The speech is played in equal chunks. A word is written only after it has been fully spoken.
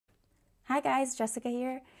Hi guys, Jessica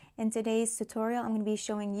here. In today's tutorial, I'm going to be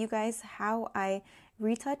showing you guys how I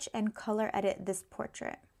retouch and color edit this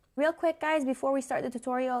portrait. Real quick guys, before we start the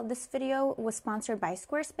tutorial, this video was sponsored by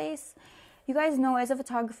Squarespace. You guys know as a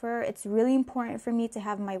photographer, it's really important for me to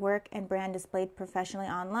have my work and brand displayed professionally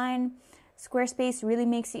online. Squarespace really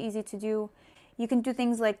makes it easy to do. You can do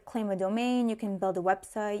things like claim a domain, you can build a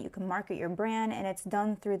website, you can market your brand, and it's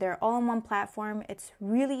done through their all-in-one platform. It's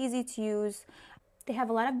really easy to use. They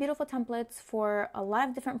have a lot of beautiful templates for a lot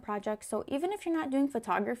of different projects, so even if you're not doing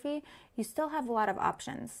photography, you still have a lot of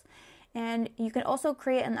options. And you can also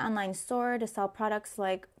create an online store to sell products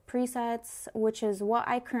like presets, which is what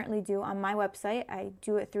I currently do on my website. I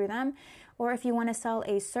do it through them. Or if you want to sell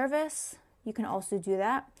a service, you can also do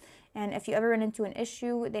that. And if you ever run into an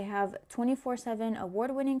issue, they have 24/7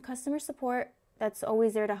 award-winning customer support that's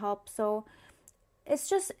always there to help. So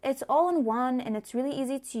it's all in one, and it's really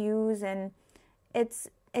easy to use, and it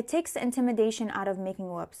takes the intimidation out of making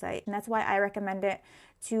a website. And that's why I recommend it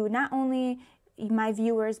to not only my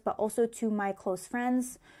viewers, but also to my close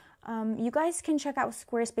friends. You guys can check out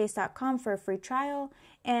squarespace.com for a free trial.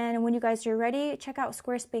 And when you guys are ready, check out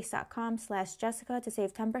squarespace.com/Jessica to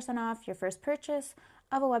save 10% off your first purchase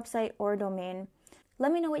of a website or domain.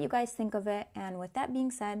 Let me know what you guys think of it. And with that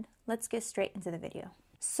being said, let's get straight into the video.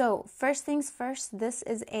 So first things first, this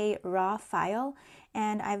is a raw file,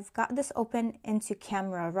 and I've got this open into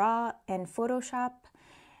Camera Raw and Photoshop.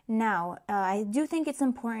 Now, I do think it's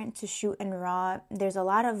important to shoot in RAW. There's a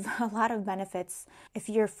lot of benefits. If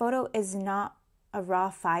your photo is not a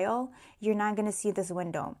raw file, you're not going to see this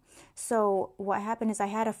window. So what happened is I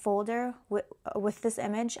had a folder with this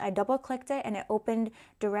image. I double clicked it and it opened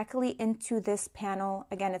directly into this panel.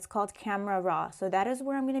 Again, it's called Camera Raw. So that is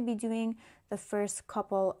where I'm going to be doing the first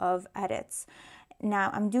couple of edits.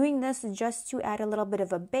 Now I'm doing this just to add a little bit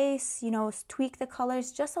of a base, tweak the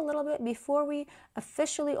colors just a little bit before we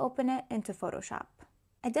officially open it into Photoshop.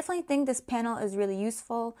 I definitely think this panel is really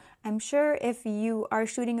useful. I'm sure if you are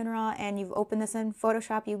shooting in RAW and you've opened this in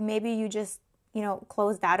Photoshop, maybe you just,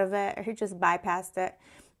 closed out of it or just bypassed it.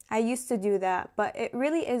 I used to do that, but it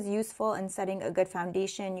really is useful in setting a good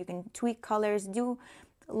foundation. You can tweak colors, do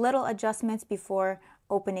little adjustments before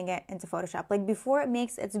opening it into Photoshop, like before it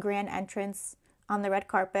makes its grand entrance on the red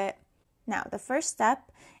carpet. Now, the first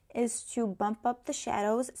step is to bump up the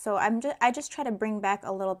shadows. So I just try to bring back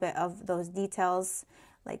a little bit of those details,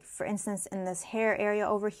 like for instance in this hair area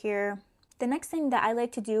over here. The next thing that I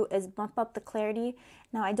like to do is bump up the clarity.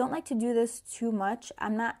 Now, I don't like to do this too much.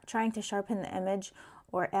 I'm not trying to sharpen the image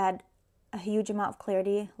or add a huge amount of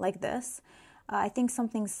clarity like this. I think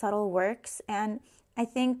something subtle works, and I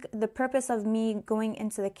think the purpose of me going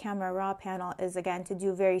into the Camera Raw panel is, again, to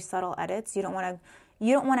do very subtle edits. You don't want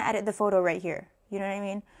to edit the photo right here. You know what I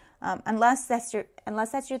mean? Unless that's your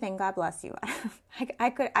thing, God bless you. I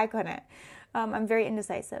couldn't. I'm very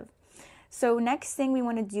indecisive. So next thing we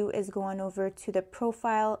want to do is go on over to the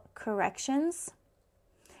profile corrections.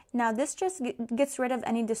 Now this just gets rid of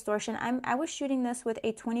any distortion. I was shooting this with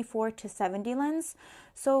a 24-70 lens,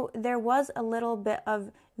 so there was a little bit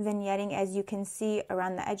of vignetting, as you can see,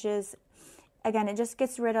 around the edges. Again, it just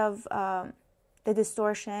gets rid of the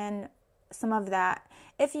distortion, some of that.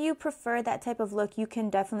 If you prefer that type of look, you can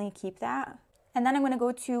definitely keep that. And then I'm going to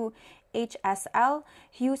go to HSL,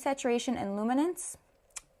 Hue, Saturation, and Luminance.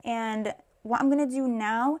 And what I'm going to do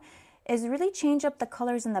now is really change up the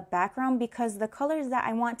colors in the background, because the colors that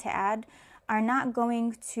I want to add are not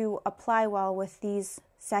going to apply well with these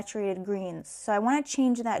saturated greens. So I want to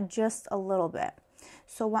change that just a little bit.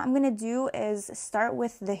 So what I'm going to do is start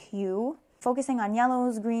with the hue, focusing on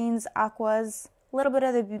yellows, greens, aquas, a little bit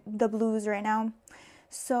of the blues right now.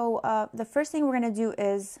 So the first thing we're going to do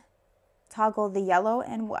is toggle the yellow,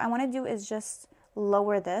 and what I want to do is just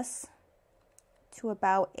lower this to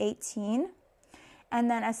about 18. And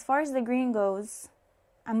then as far as the green goes,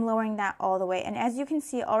 I'm lowering that all the way. And as you can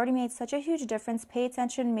see, it already made such a huge difference. Pay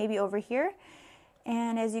attention maybe over here.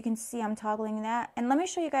 And as you can see, I'm toggling that. And let me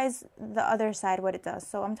show you guys the other side what it does.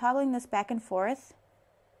 So I'm toggling this back and forth.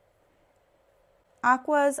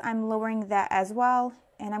 Aquas, I'm lowering that as well.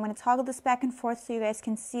 And I'm going to toggle this back and forth so you guys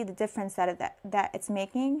can see the difference that it's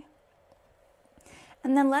making.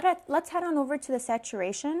 And then let's head on over to the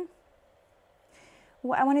saturation.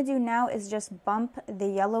 What I want to do now is just bump the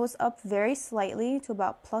yellows up very slightly to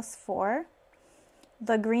about +4.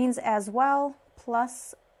 The greens as well,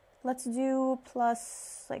 let's do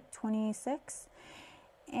plus like 26.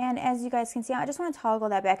 And as you guys can see, I just want to toggle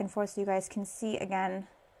that back and forth so you guys can see again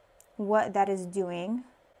what that is doing.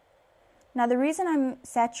 Now the reason I'm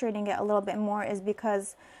saturating it a little bit more is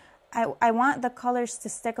because I want the colors to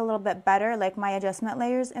stick a little bit better, like my adjustment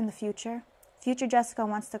layers in the future. Future Jessica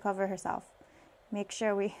wants to cover herself. Make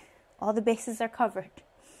sure all the bases are covered,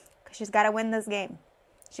 because she's got to win this game.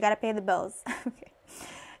 She got to pay the bills. Okay.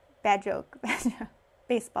 Bad joke.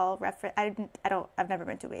 Baseball reference. I've never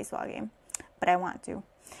been to a baseball game, but I want to.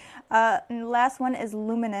 And the last one is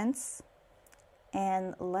luminance.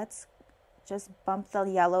 And let's just bump the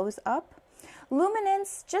yellows up.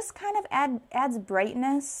 Luminance just kind of adds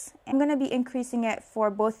brightness. I'm going to be increasing it for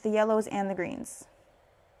both the yellows and the greens.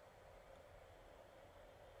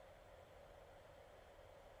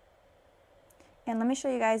 And let me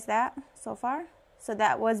show you guys that so far. So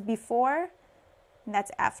that was before, and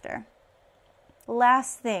that's after.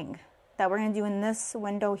 Last thing that we're going to do in this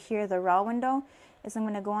window here, the raw window, is I'm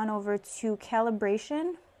going to go on over to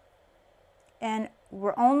calibration, and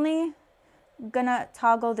we're only going to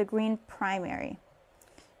toggle the green primary.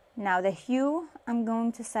 Now the hue, I'm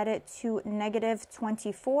going to set it to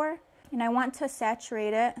 -24, and I want to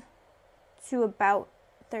saturate it to about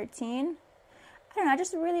 13. I don't know, I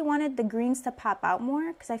just really wanted the greens to pop out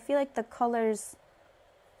more, because I feel like the colors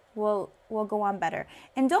will go on better.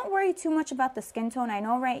 And don't worry too much about the skin tone. I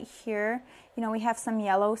know right here, you know, we have some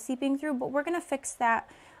yellow seeping through, but we're going to fix that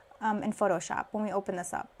in Photoshop when we open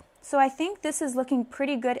this up. So I think this is looking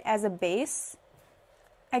pretty good as a base.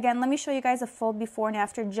 Again, let me show you guys a full before and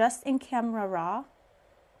after just in camera raw.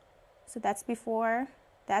 So that's before,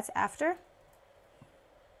 that's after.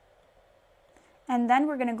 And then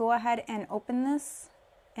we're going to go ahead and open this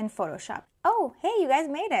in Photoshop. Oh, hey, you guys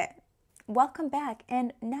made it. Welcome back.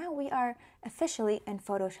 And now we are officially in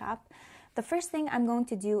Photoshop. The first thing I'm going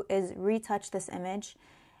to do is retouch this image.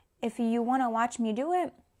 If you want to watch me do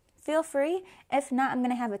it, feel free. If not, I'm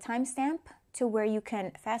going to have a timestamp to where you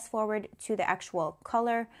can fast forward to the actual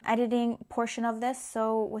color editing portion of this.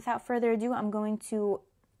 So without further ado, I'm going to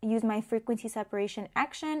use my frequency separation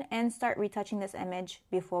action and start retouching this image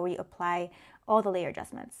before we apply all the layer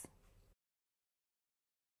adjustments.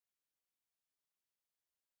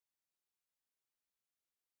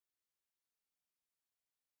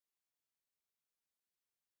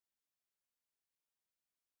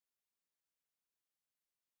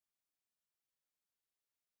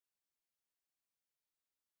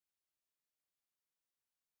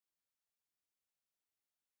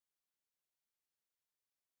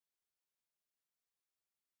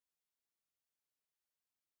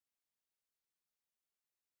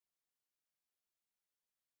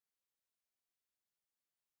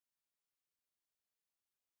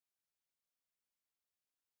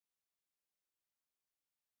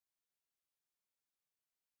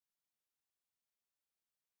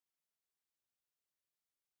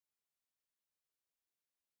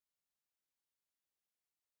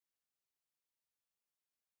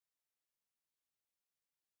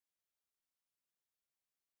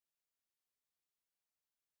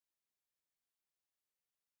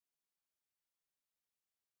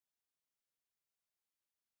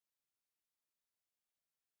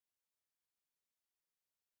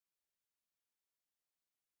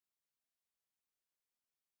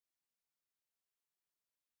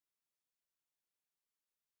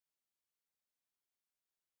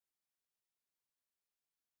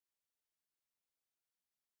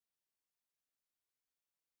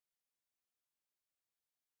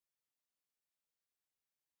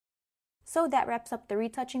 So that wraps up the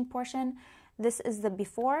retouching portion. This is the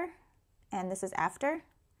before and this is after.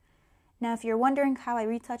 Now, if you're wondering how I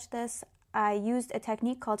retouch this, I used a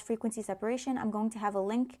technique called frequency separation. I'm going to have a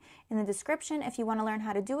link in the description if you want to learn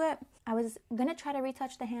how to do it. I was going to try to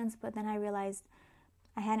retouch the hands, but then I realized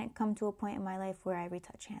I hadn't come to a point in my life where I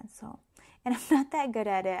retouch hands. And I'm not that good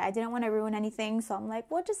at it. I didn't want to ruin anything, so I'm like,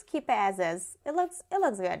 well, just keep it as is. It looks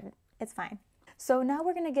good. It's fine. So now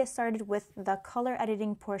we're going to get started with the color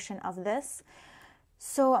editing portion of this.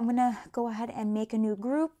 So I'm going to go ahead and make a new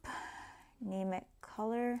group, name it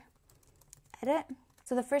color edit.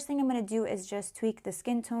 So the first thing I'm going to do is just tweak the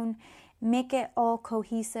skin tone, make it all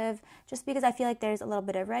cohesive, just because I feel like there's a little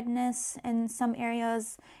bit of redness in some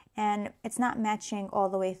areas and it's not matching all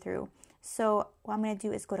the way through. So what I'm going to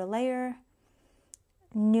do is go to layer,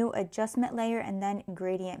 new adjustment layer, and then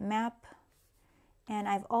gradient map. And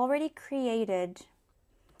I've already created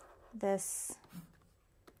this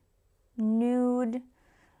nude,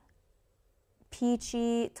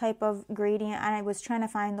 peachy type of gradient. And I was trying to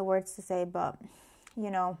find the words to say, but you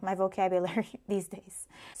know, my vocabulary these days.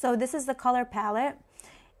 So this is the color palette,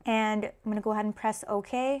 and I'm going to go ahead and press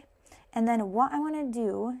OK. And then what I want to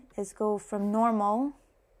do is go from normal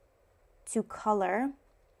to color.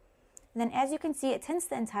 And then as you can see, it tints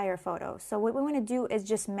the entire photo. So what we want to do is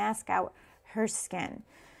just mask out her skin.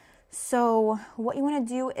 So what you want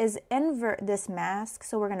to do is invert this mask.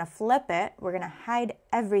 So we're going to flip it. We're going to hide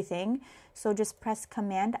everything. So just press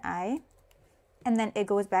Command I, and then it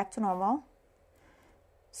goes back to normal.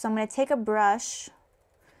 So I'm going to take a brush,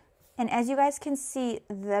 and as you guys can see,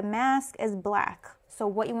 the mask is black. So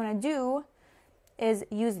what you want to do is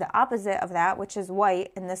use the opposite of that, which is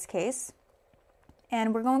white in this case.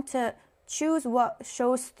 And we're going to choose what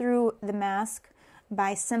shows through the mask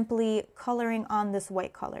by simply coloring on this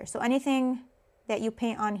white color. So anything that you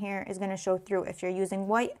paint on here is going to show through if you're using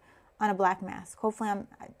white on a black mask. Hopefully I'm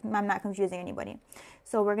not confusing anybody.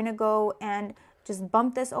 So we're going to go and just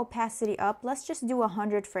bump this opacity up. Let's just do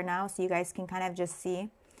 100 for now so you guys can kind of just see.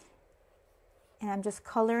 And I'm just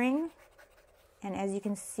coloring. And as you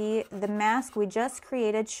can see, the mask we just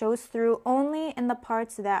created shows through only in the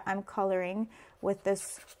parts that I'm coloring with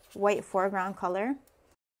this white foreground color.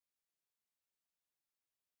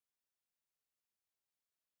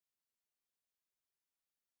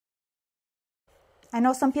 I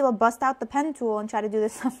know some people bust out the pen tool and try to do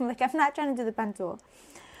this. I'm like, I'm not trying to do the pen tool.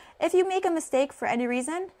 If you make a mistake for any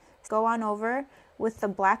reason, go on over with the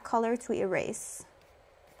black color to erase.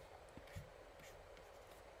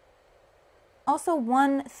 Also,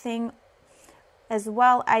 one thing as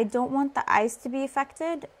well, I don't want the eyes to be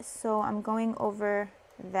affected, so I'm going over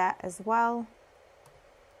that as well.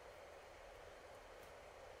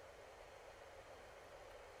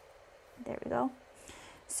 There we go.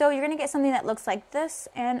 So you're going to get something that looks like this,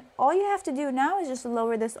 and all you have to do now is just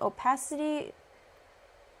lower this opacity,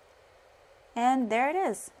 and there it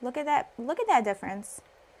is. Look at that difference.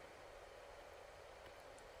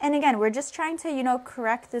 And again, we're just trying to, you know,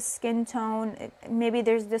 correct the skin tone. Maybe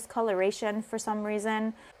there's discoloration for some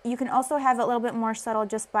reason. You can also have it a little bit more subtle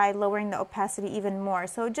just by lowering the opacity even more.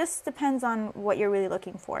 So it just depends on what you're really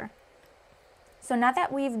looking for. So now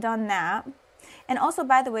that we've done that, and also,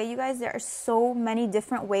 by the way, you guys, there are so many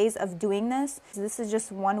different ways of doing this. This is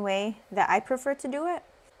just one way that I prefer to do it.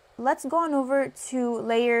 Let's go on over to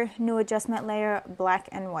Layer, New Adjustment Layer, Black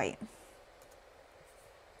and White.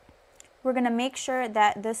 We're going to make sure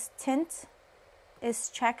that this tint is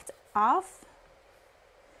checked off.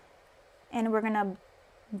 And we're going to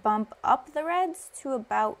bump up the reds to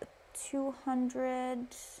about 200.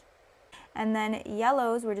 And then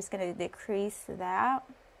yellows, we're just going to decrease that.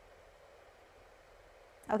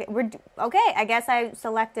 Okay, I guess I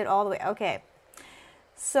selected all the way. Okay.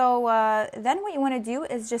 So then what you want to do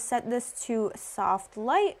is just set this to soft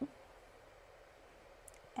light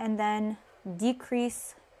and then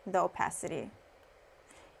decrease the opacity.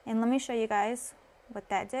 And let me show you guys what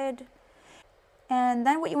that did. And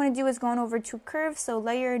then what you want to do is go on over to curves. So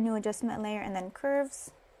layer, new adjustment layer, and then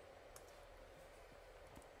curves.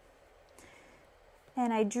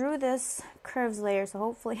 And I drew this curves layer, so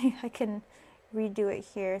hopefully I can redo it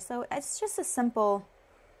here. So it's just a simple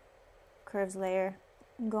curves layer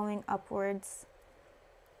going upwards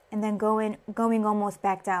and then going almost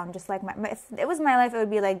back down, just like if it was my life, it would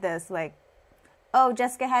be like this, like, oh,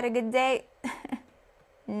 Jessica had a good day.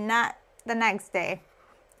 Not the next day.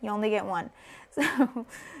 You only get one.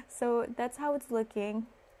 So that's how it's looking.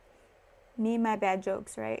 Me and my bad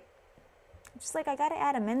jokes, right? Just like, I gotta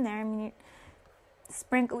add them in there. I mean,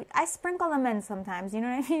 I sprinkle them in sometimes, you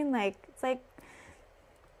know what I mean? Like, it's like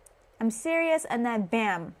I'm serious and then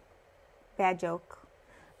bam, bad joke.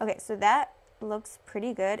 Okay, so that looks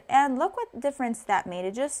pretty good. And look what difference that made.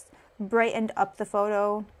 It just brightened up the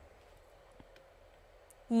photo.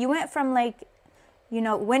 You went from, like, you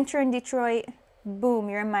know, winter in Detroit, boom,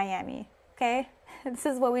 you're in Miami, okay? This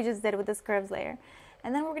is what we just did with this curves layer.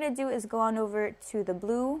 And then what we're going to do is go on over to the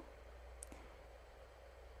blue.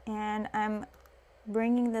 And I'm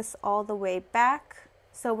bringing this all the way back.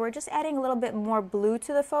 So we're just adding a little bit more blue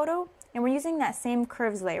to the photo. And we're using that same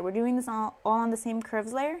curves layer. We're doing this all on the same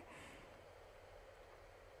curves layer.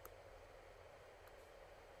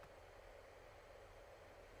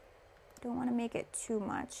 Don't want to make it too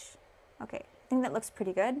much. Okay, I think that looks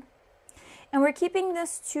pretty good. And we're keeping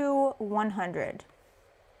this to 100.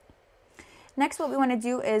 Next, what we want to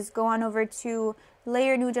do is go on over to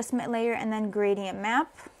layer, new adjustment layer, and then gradient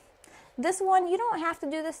map. This one, you don't have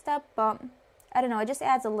to do this step, but I don't know, it just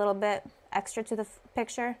adds a little bit extra to the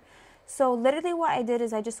picture. So literally what I did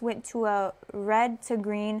is I just went to a red to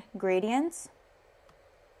green gradient.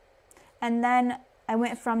 And then I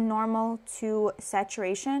went from normal to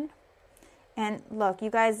saturation. And look, you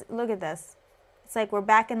guys, look at this. It's like we're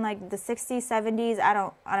back in like the 60s, 70s. I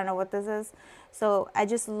don't know what this is. So I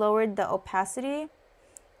just lowered the opacity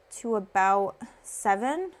to about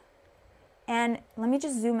 7. And let me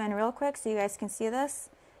just zoom in real quick so you guys can see this.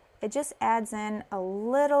 It just adds in a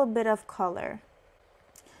little bit of color.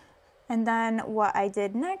 And then what I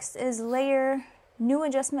did next is layer, new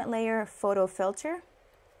adjustment layer, photo filter.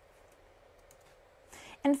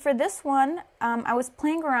 And for this one, I was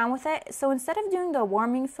playing around with it. So instead of doing the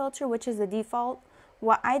warming filter, which is the default,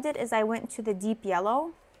 what I did is I went to the deep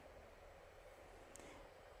yellow.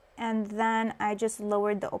 And then I just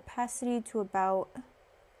lowered the opacity to about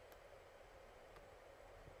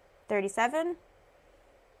 37.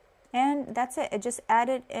 And that's it. It just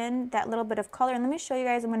added in that little bit of color. And let me show you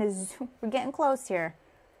guys. I'm going to zoom. We're getting close here.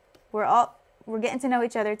 We're getting to know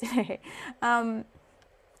each other today.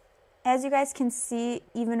 As you guys can see,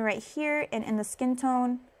 even right here and in the skin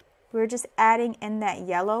tone, we're just adding in that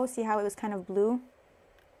yellow. See how it was kind of blue?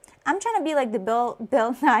 I'm trying to be like the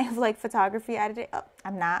Bill Nye of like photography editing. Oh,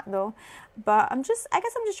 I'm not though, but I guess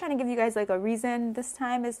I'm just trying to give you guys like a reason this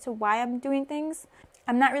time as to why I'm doing things.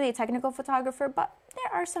 I'm not really a technical photographer, but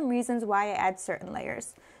there are some reasons why I add certain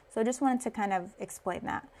layers. So I just wanted to kind of explain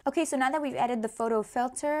that. Okay, so now that we've added the photo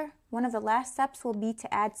filter, one of the last steps will be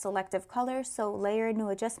to add selective color. So layer, new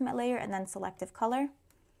adjustment layer, and then selective color.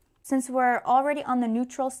 Since we're already on the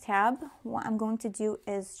neutrals tab, what I'm going to do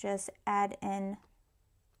is just add in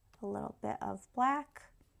a little bit of black.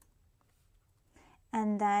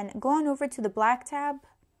 And then go on over to the black tab.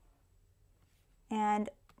 And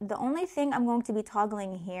the only thing I'm going to be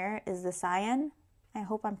toggling here is the cyan. I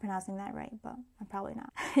hope I'm pronouncing that right, but I'm probably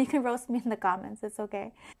not. You can roast me in the comments, it's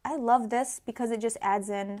okay. I love this because it just adds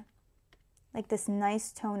in like this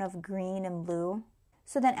nice tone of green and blue.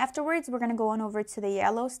 So then afterwards, we're gonna go on over to the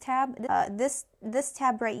yellows tab. This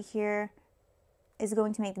tab right here is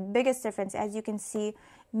going to make the biggest difference. As you can see,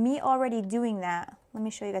 me already doing that. Let me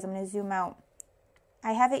show you guys, I'm gonna zoom out.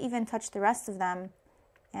 I haven't even touched the rest of them,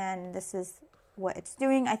 and this is what it's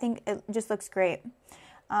doing. I think it just looks great.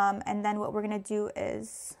 And then what we're going to do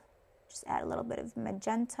is just add a little bit of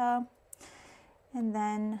magenta. And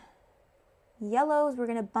then yellows, we're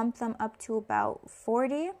going to bump them up to about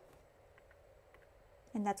 40.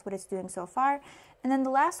 And that's what it's doing so far. And then the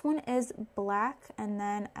last one is black. And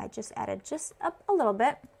then I just added just up a little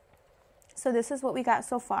bit. So this is what we got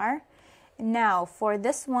so far. Now for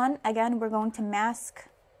this one, again, we're going to mask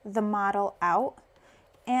the model out.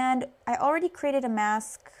 And I already created a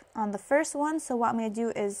mask on the first one, so what I'm going to do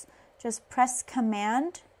is just press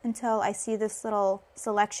Command until I see this little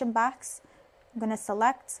selection box. I'm going to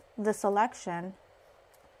select the selection.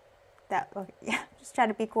 Just try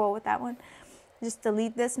to be cool with that one. Just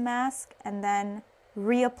delete this mask and then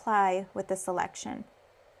reapply with the selection.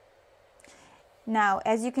 Now,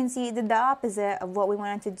 as you can see, it did the opposite of what we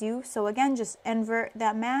wanted to do. So again, just invert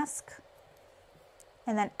that mask.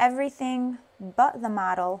 And then everything but the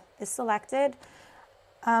model is selected.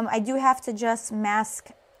 I do have to just mask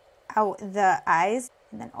out the eyes.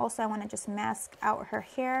 And then also I want to just mask out her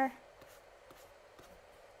hair.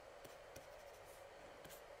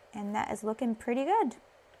 And that is looking pretty good.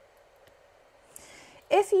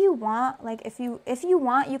 If you want, like if you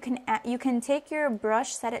want, you can take your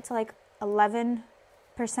brush, set it to like 11%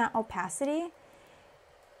 opacity,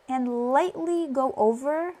 and lightly go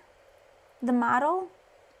over the model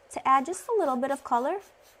to add just a little bit of color.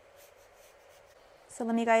 So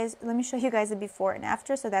let me show you guys the before and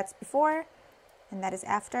after. So that's before and that is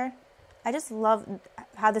after. I just love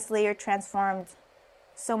how this layer transformed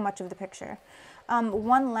so much of the picture.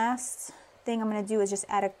 One last thing I'm going to do is just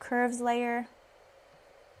add a curves layer.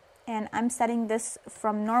 And I'm setting this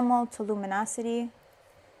from normal to luminosity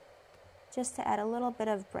just to add a little bit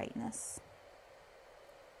of brightness.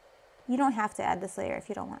 You don't have to add this layer if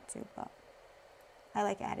you don't want to, but I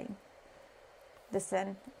like adding this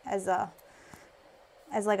in as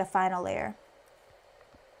like a final layer.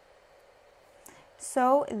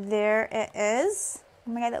 So there it is.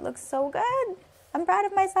 Oh my god, that looks so good. I'm proud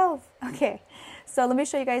of myself. Okay, so let me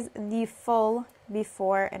show you guys the full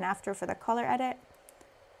before and after for the color edit.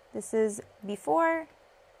 This is before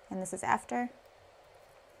and this is after.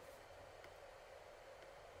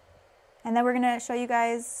 And then we're gonna show you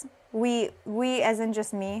guys, we as in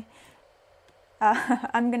just me,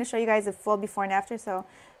 I'm gonna show you guys the full before and after. So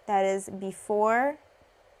that is before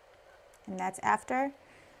and that's after.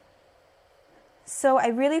 So I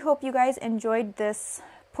really hope you guys enjoyed this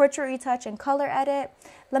portrait retouch and color edit.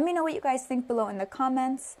 Let me know what you guys think below in the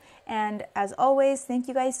comments. And as always, thank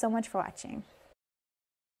you guys so much for watching.